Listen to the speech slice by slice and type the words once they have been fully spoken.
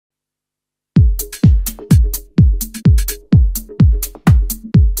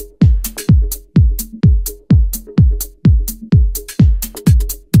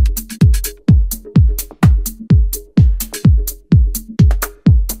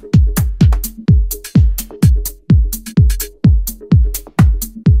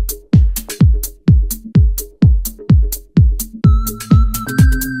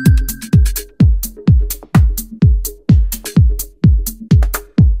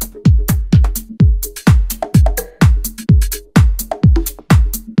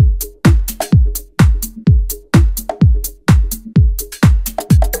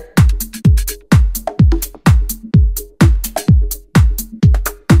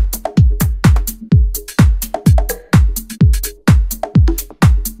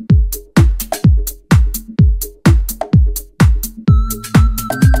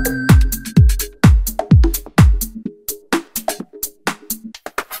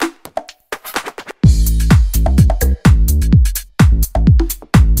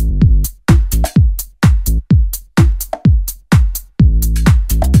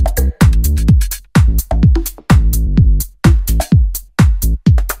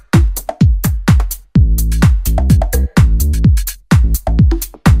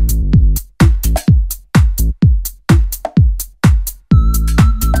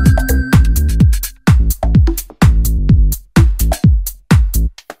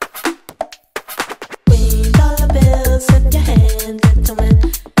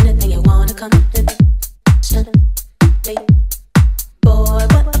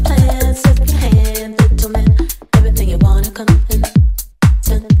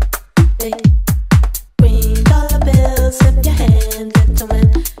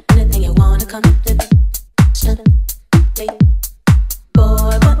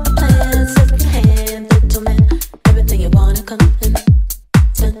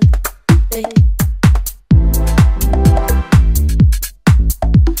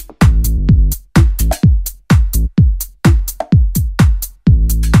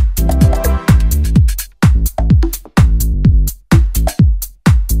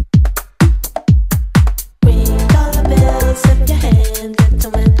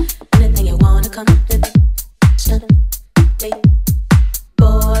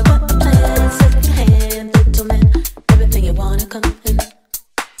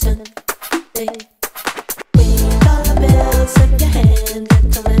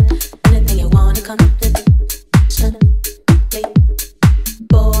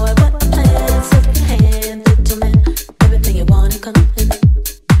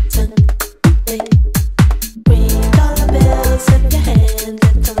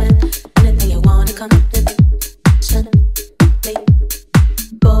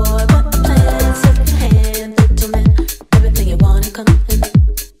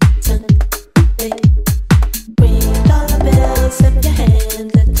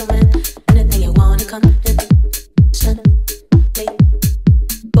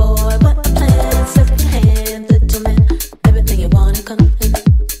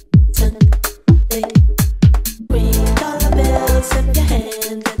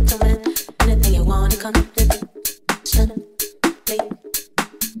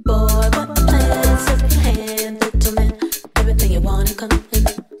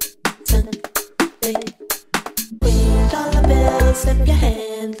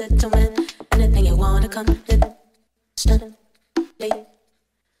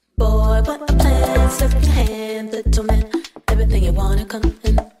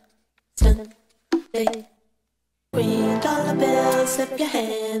gentleman. Green dollar bills, slip your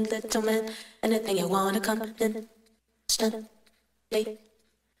hand, little man. Anything you wanna come in, instantly.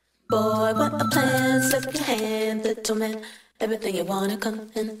 Boy, what a plan, slip your hand, little man. Everything you wanna come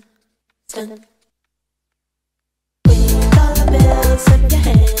in, instantly. Green dollar bills, slip your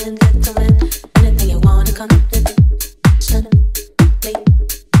hand, little man. Anything you wanna come in, instantly.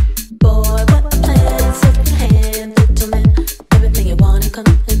 Boy, what a plan, slip your hand, little man. Everything you wanna come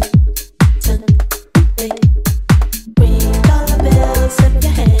in, instantly. Green dollar bills, slip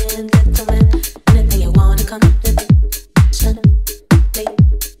your hand, little man. Anything you wanna come in, instantly.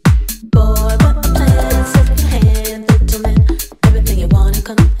 Boy, what a plan, slip your hand, little man. Everything you wanna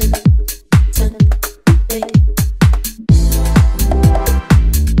come in, instantly.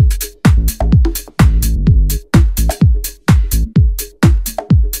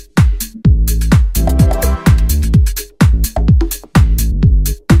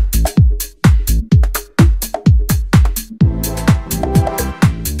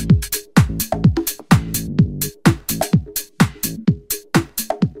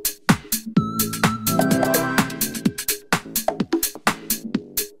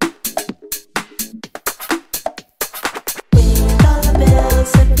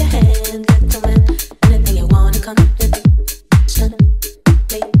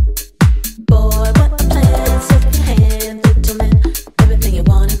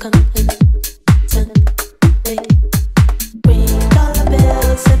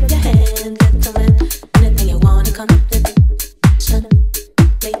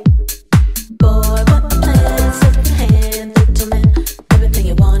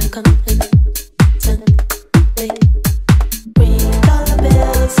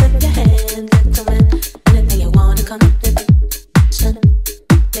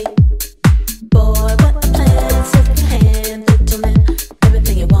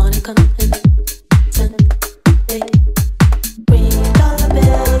 Come